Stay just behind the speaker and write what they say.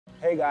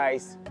Hey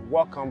guys,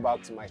 welcome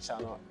back to my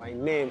channel. My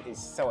name is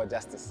Sewa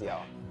Justice.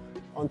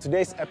 On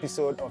today's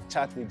episode of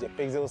Chat with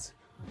JPixels,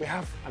 we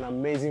have an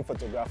amazing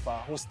photographer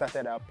who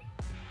started up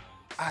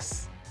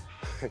as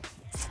a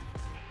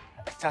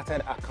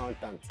chartered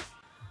accountant.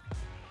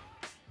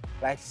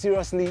 Like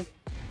seriously,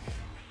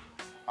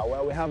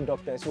 well, we have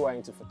doctors who are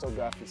into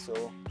photography,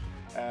 so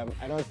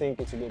I don't think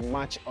it will be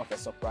much of a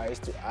surprise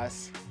to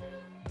us.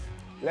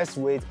 Let's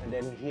wait and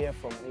then hear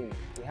from him.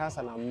 He has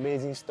an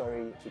amazing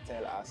story to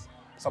tell us.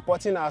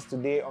 Supporting us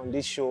today on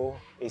this show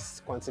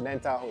is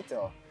Continental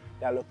Hotel.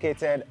 They are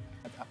located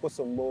at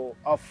Akosombo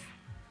off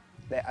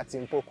the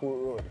Atimpoku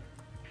Road.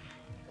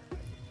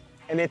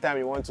 Anytime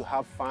you want to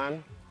have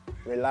fun,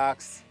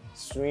 relax,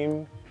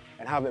 swim,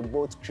 and have a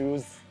boat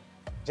cruise,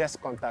 just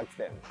contact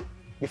them.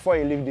 Before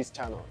you leave this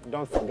channel,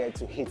 don't forget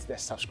to hit the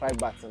subscribe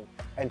button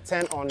and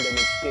turn on the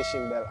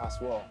notification bell as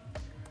well.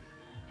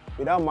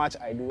 Without much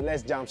ado,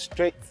 let's jump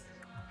straight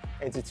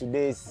into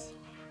today's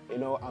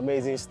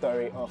amazing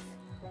story of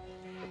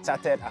a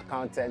chartered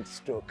accountant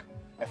stroke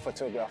a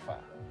photographer.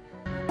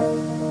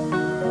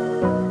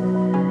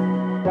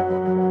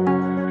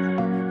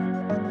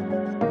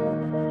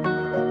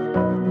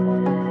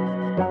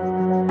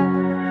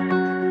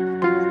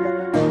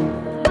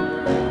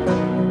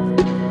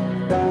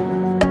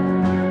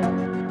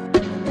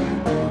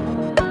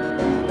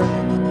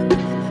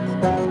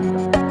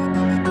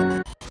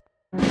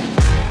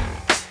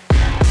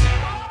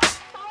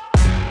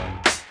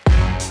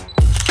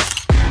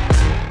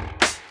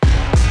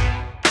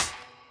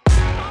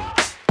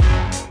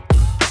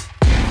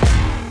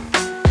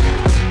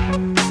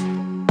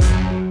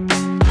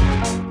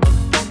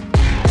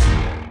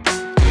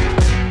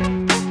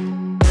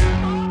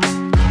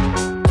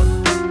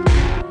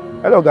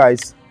 Hello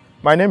guys,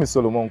 my name is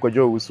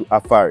Kojo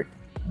Afrari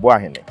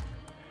Boahen.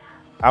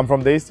 I'm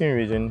from the eastern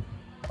region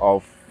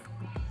of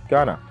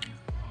Ghana.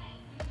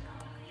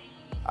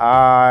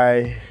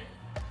 I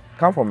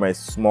come from a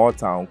small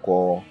town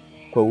called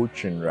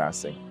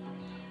crse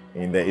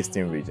in the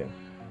eastern region.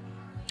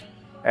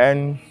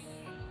 And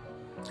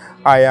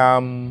I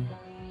am,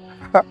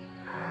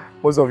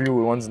 most of you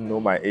will want to know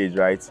my age,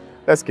 right?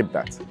 Let's skip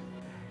that.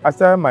 I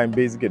started my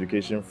basic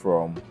education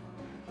from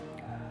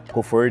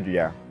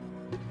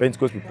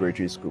Pentecost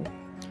Preparatory School,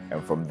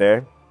 and from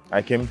there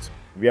I came to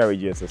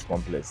VRGSS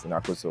Complex in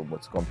Akosombo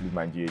to complete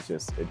my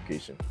GHS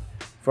education.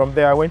 From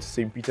there I went to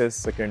St. Peter's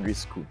Secondary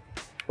School,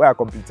 where I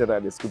completed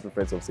at the school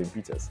prefect of St.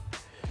 Peter's.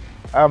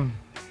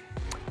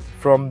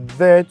 From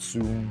there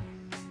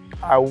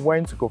I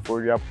went to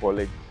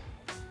Kojo,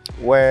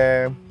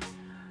 where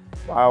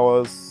I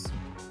was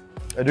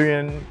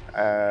doing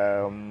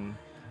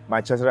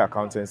my Chartered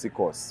Accountancy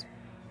course.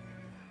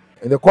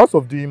 In the course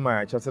of doing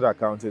my Chartered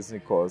Accountancy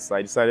course,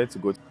 I decided to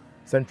go to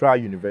Central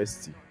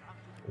University,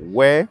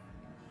 where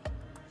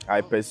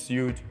I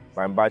pursued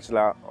my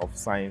Bachelor of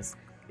Science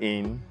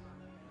in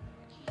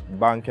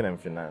Banking and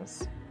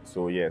Finance.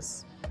 So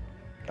yes,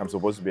 I'm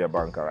supposed to be a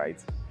banker,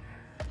 right?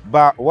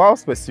 But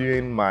whilst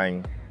pursuing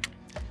my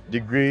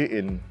degree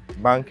in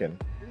banking,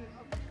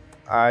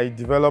 I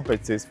developed a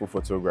taste for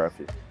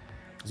photography.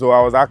 So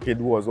I was that kid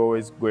who was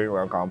always going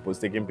around campus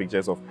taking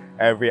pictures of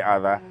every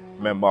other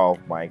member of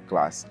my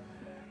class.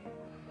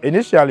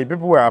 Initially,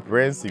 people were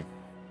apprehensive.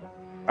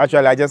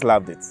 Actually, I just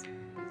loved it.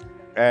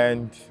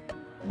 And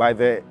by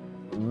the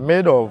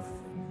mid of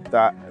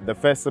the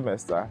first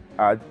semester,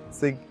 I had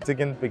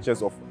taken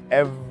pictures of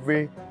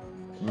every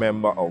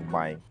member of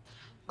my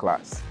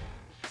class.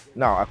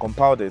 Now, I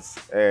compiled it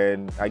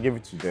and I gave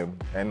it to them,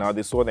 and now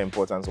they saw the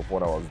importance of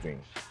what I was doing.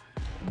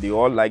 They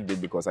all liked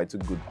it because I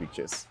took good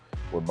pictures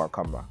with my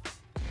camera.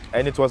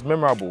 And it was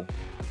memorable.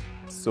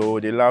 So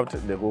they loved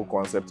the whole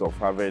concept of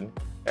having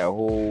a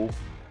whole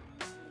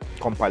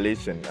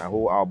compilation, a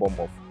whole album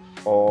of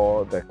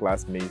all the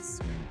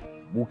classmates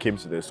who came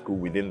to the school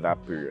within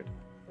that period.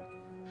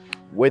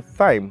 With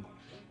time,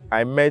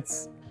 I met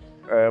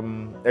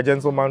a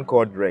gentleman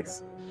called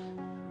Rex.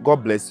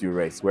 God bless you,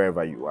 Rex,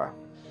 wherever you are.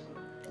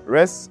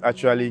 Rex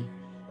actually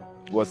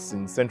was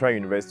in Central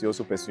University,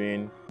 also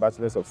pursuing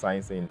Bachelor's of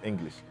Science in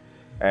English.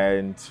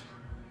 And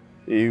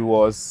he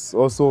was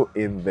also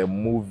in the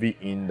movie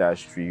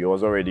industry. He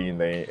was already in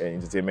the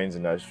entertainment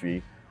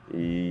industry.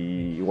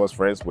 He was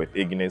friends with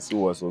Ignis, who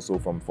was also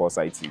from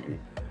Foresight TV.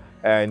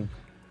 And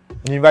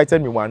he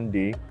invited me one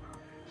day,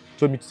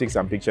 told me to take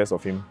some pictures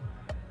of him.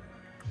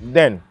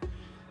 Then,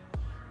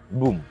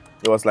 boom,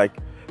 it was like,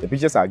 the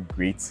pictures are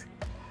great,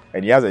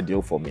 and he has a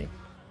deal for me.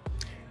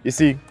 You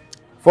see,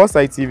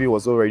 Foresight TV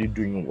was already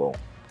doing well,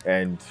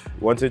 and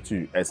wanted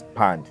to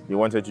expand. They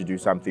wanted to do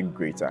something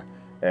greater.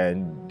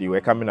 And they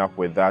were coming up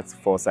with that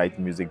Foresight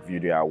Music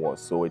Video Award.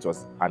 So it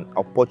was an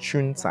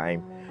opportune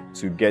time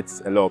to get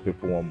a lot of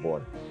people on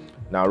board.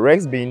 Now,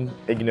 Rex, being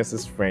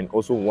Ignis's friend,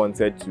 also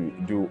wanted to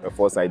do a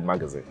Foresight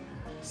magazine.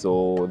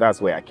 So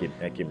that's where I came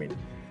in.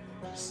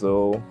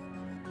 So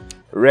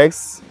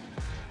Rex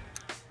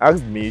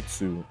asked me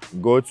to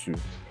go to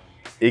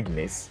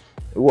Ignis,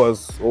 who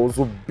was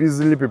also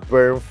busily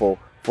preparing for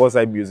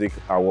Foresight Music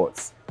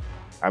Awards.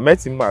 I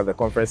met him at the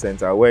conference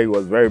center where he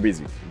was very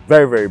busy,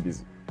 very, very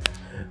busy.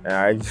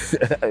 And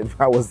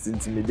I was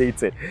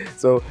intimidated.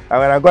 So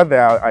when I got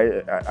there,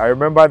 I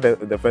remember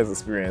the first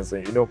experience.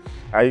 And you know,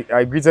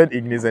 I greeted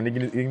Ignis, and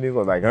Ignis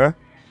was like, "Huh?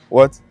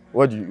 What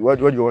do you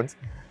want?"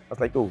 I was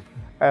like, "Oh,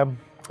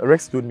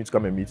 Rex told me to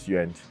come and meet you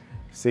and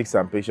take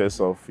some pictures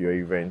of your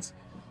event."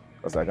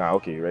 I was like, "Ah,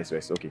 okay, Rex,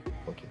 okay."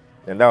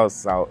 And that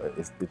was how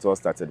it all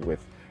started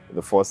with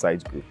the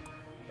Foresight group.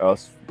 It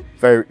was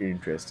very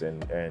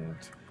interesting, and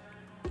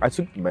I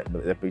took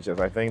the pictures.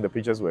 I think the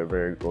pictures were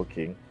very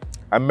okay.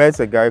 I met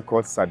a guy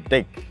called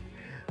Sadiq.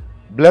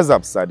 Bless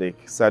up Sadiq.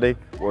 Sadiq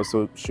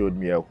also showed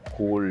me a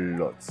whole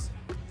lot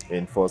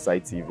in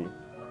Foresight TV.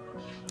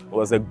 He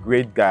was a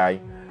great guy.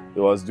 He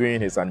was doing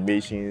his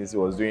animations, he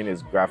was doing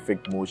his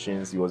graphic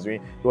motions, he was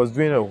doing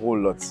a whole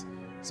lot.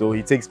 So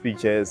he takes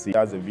pictures, he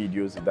does the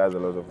videos, he does a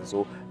lot of it.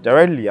 So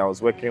directly I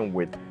was working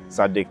with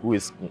Sadiq,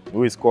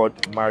 who is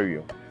called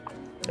Mario.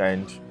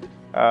 And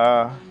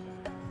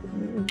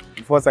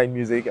Foresight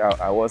Music,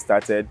 I was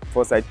started.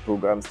 Foresight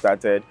program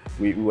started.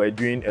 We were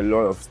doing a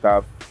lot of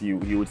stuff. He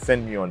would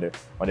send me on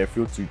the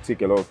field to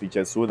take a lot of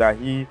pictures so that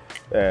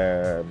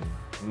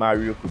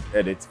Mario could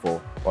edit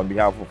on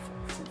behalf of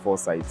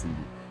Foresight TV.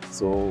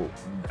 So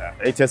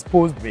it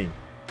exposed me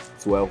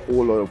to a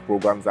whole lot of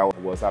programs that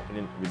was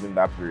happening within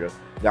that period.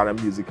 Ghana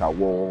Music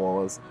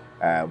Awards,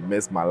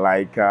 Miss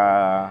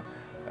Malaika,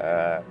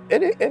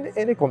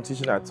 any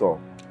competition at all.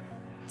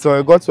 So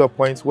it got to a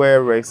point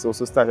where Rex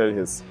also started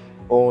his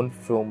own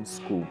film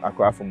school,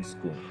 Accra Film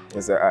School.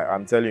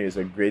 I'm telling you, it's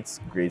a great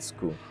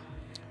school.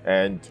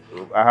 And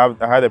I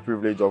had the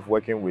privilege of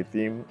working with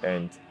him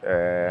and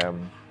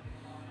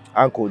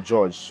Uncle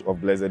George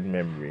of blessed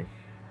memory.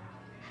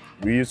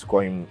 We used to call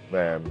him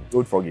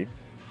Old Foggy.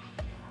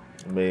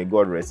 May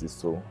God rest his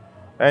soul.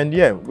 And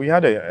yeah, we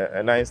had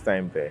a nice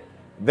time there.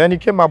 Then he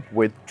came up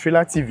with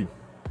Thriller TV,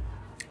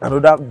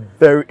 another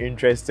very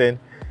interesting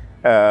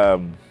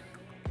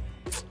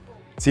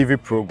TV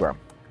program.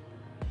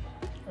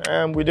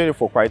 And we did it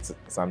for quite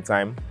some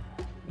time.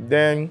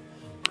 Then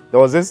there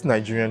was this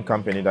Nigerian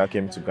company that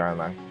came to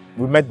Ghana.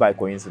 We met by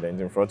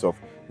coincidence in front of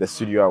the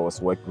studio I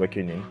was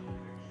working in.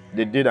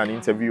 They did an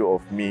interview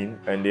of me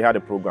and they had a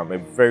program, a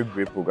very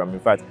great program. In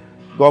fact,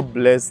 God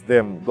bless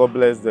them. God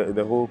bless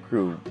the whole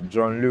crew.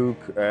 John Luke,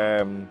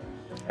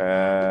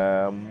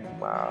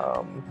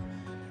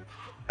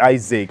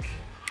 Isaac.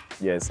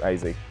 Yes,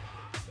 Isaac.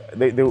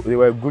 They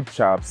were good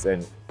chaps,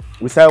 and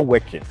we started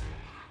working.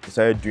 We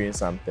started doing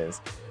some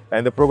things.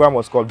 And the program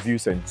was called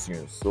Views and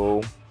Tunes.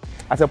 So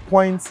at a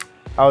point,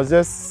 I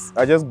just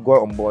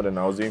got on board and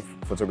I was doing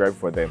photography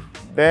for them.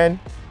 Then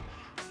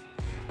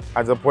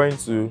at a point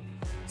to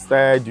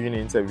start doing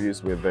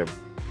interviews with them.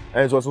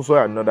 And it was also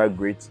another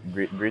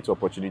great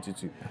opportunity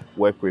to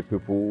work with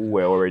people who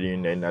were already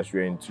in the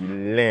industry and to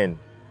learn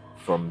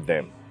from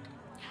them.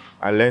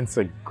 I learned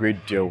a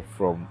great deal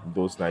from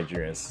those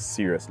Nigerians.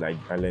 Seriously,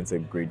 I learned a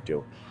great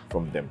deal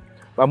from them.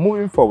 But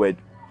moving forward,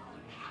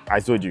 I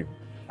told you,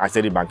 I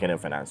studied banking and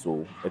finance.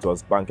 So it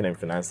was banking and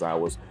finance I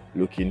was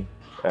looking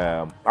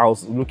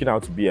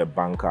out to be a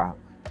banker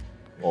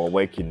or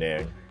work in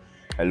a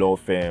law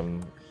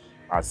firm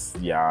as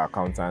their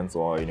accountant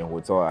or in a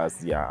hotel as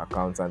their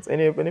accountant.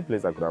 Any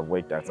place I could have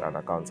worked as an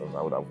accountant,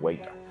 I would have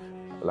worked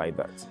like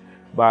that.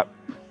 But,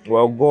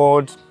 well,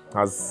 God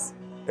has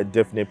a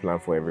definite plan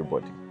for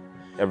everybody,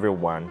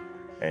 everyone,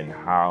 and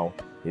how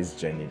his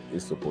journey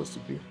is supposed to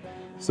be.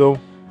 So,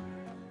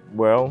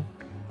 well,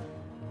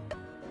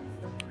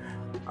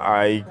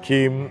 I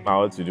came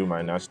out to do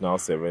my national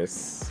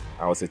service.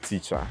 I was a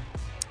teacher.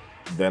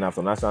 Then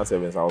after national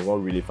service, I was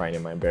not really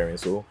finding my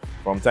bearings. So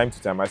from time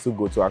to time, I still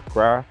go to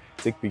Accra,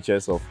 take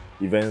pictures of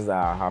events that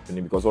are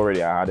happening because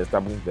already I had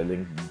established the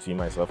link between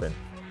myself and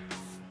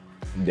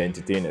the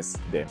entertainers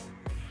there.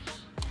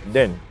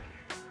 Then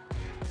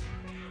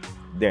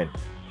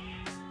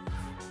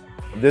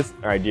this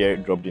idea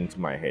dropped into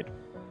my head.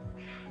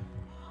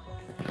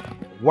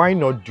 Why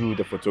not do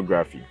the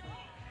photography?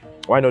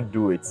 Why not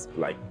do it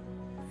like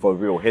for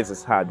real? Hits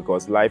is hard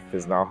because life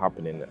is now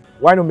happening.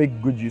 Why not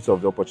make good use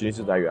of the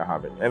opportunity that you are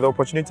having? And the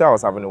opportunity I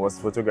was having was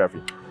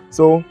photography.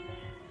 So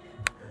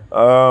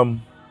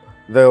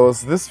there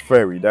was this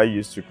ferry that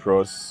used to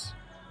cross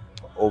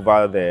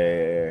over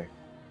the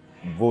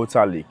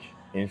Volta Lake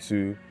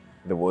into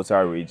the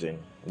Volta region.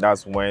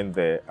 That's when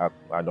the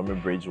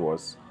Adomi Bridge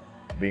was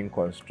being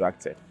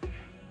constructed.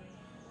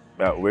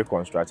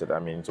 Reconstructed. I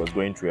mean, it was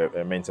going through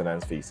a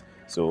maintenance phase.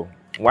 So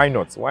why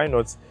not? Why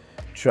not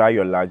try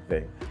your luck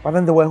there? But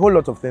then there were a whole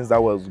lot of things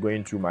that was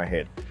going through my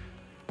head.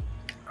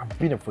 I've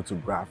been a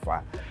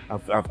photographer.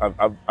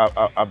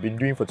 I've been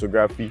doing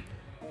photography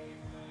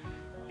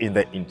in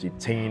the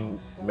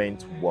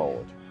entertainment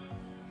world,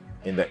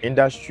 in the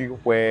industry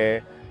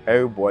where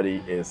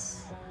everybody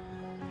is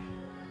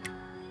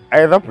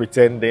either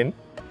pretending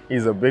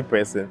he's a big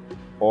person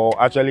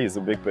or actually is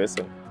a big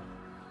person.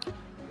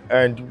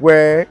 And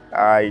where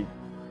I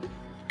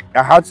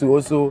had to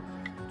also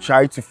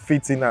try to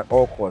fit in at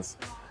all costs.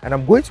 And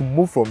I'm going to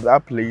move from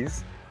that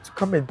place to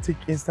come and take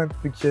instant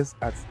pictures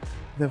at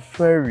The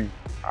ferry,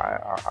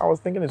 I was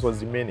thinking it was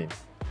the meaning.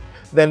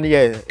 Then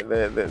yeah,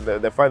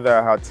 the fact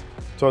that I had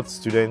taught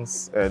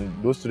students and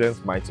those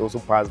students might also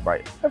pass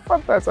by. The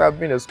fact that I had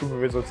been a school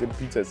professor at St.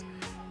 Peter's.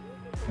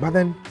 But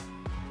then,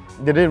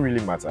 they didn't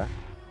really matter.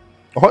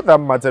 All that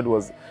mattered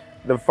was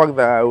the fact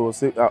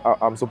that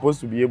I'm supposed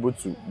to be able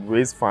to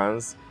raise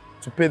funds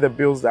to pay the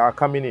bills that are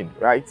coming in,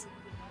 right?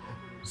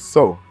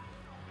 So,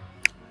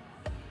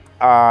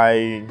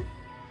 I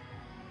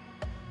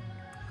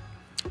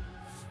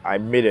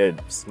made a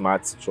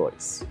smart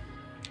choice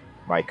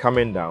by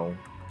coming down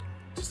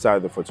to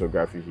start the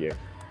photography here.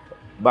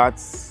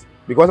 But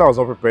because I was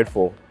not prepared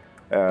for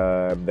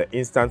the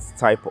instant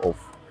type of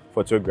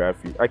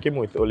photography, I came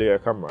with only a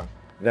camera.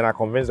 Then I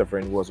convinced a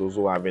friend who was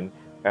also having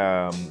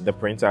the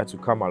printer to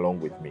come along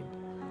with me.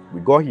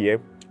 We got here,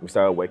 we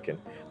started working.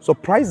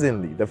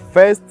 Surprisingly, the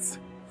first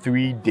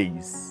 3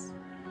 days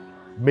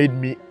made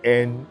me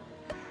earn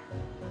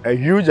a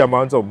huge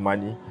amount of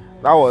money.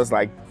 That was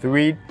like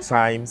 3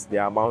 times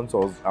the amount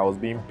I was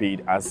being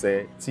paid as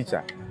a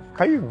teacher.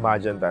 Can you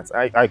imagine that?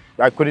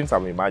 I couldn't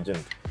have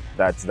imagined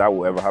that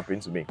would ever happen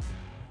to me.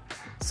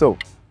 So,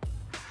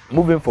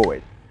 moving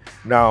forward,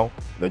 now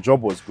the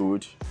job was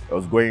good. It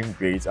was going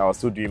great. I was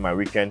still doing my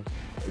weekend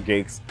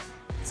gigs.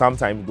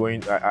 Sometimes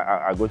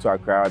I go to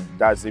Accra.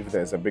 That's if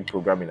there's a big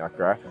program in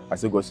Accra. I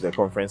still go to the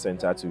conference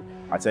center to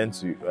attend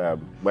to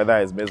whether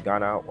it's Miss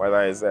Ghana,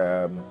 whether it's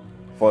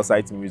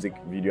Foresight Music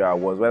Video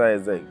Awards, whether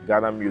it's the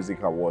Ghana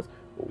Music Awards,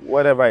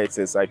 whatever it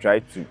is, I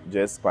tried to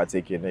just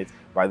partake in it.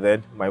 But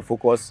then my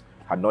focus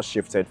had not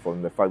shifted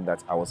from the fact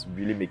that I was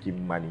really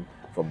making money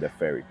from the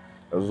ferry.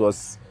 It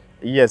was,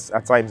 yes,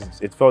 at times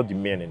it felt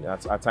demeaning.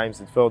 At times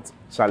it felt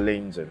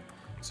challenging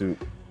to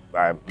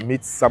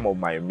meet some of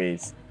my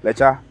mates.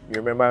 Lecha,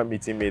 you remember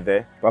meeting me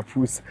there?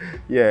 Papoose,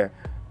 yeah.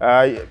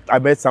 I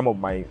met some of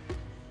my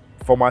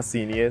former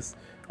seniors.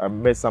 I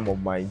met some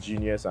of my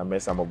juniors. I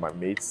met some of my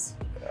mates.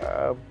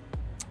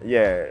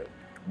 Yeah,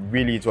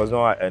 really, it was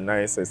not a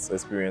nice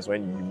experience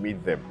when you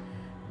meet them,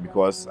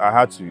 because I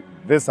had to.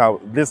 This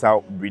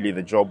how really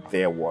the job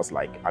there was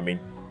like. I mean,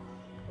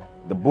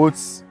 the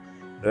boats,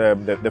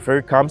 the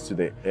ferry comes to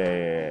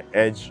the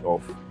edge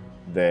of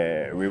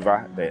the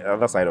river, the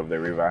other side of the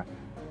river,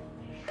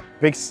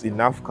 picks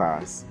enough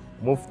cars,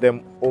 move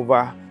them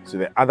over to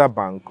the other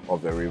bank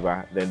of the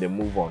river, then they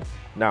move on.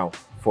 Now,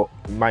 for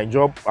my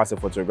job as a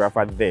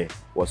photographer there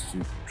was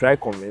to try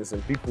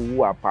convincing people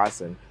who are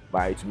passing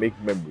by to make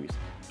memories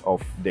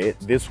of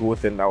this whole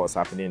thing that was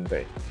happening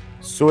there,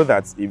 so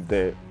that if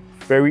the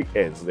ferry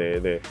ends,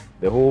 the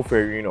whole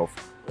ferrying of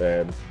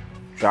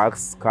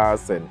trucks,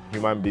 cars, and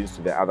human beings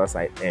to the other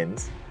side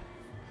ends,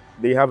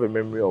 they have a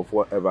memory of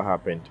whatever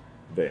happened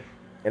there.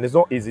 And it's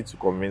not easy to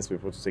convince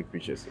people to take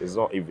pictures. It's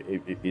not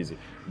easy.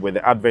 With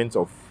the advent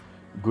of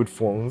good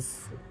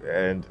phones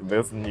and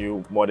this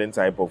new modern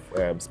type of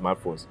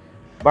smartphones.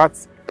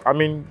 But, I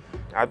mean,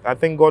 I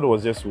think God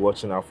was just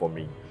watching out for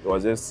me. He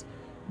was just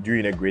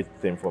doing a great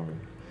thing for me.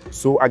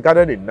 So I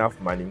gathered enough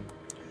money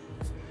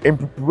in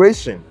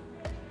preparation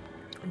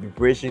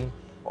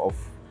of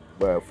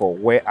for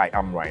where I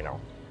am right now.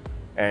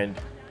 And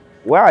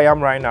where I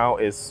am right now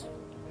is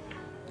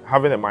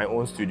having my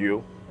own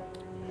studio,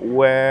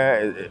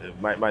 where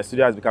my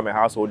studio has become a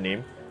household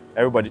name.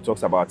 Everybody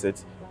talks about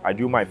it. I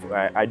do my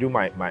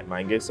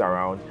gigs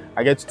around.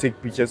 I get to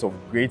take pictures of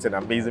great and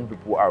amazing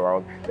people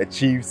around, the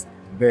chiefs,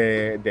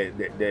 the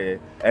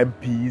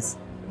MPs,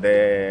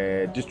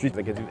 the district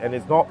executive, and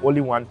it's not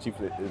only one chief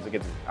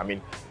executive. I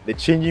mean, the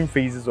changing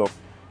phases of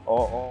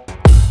all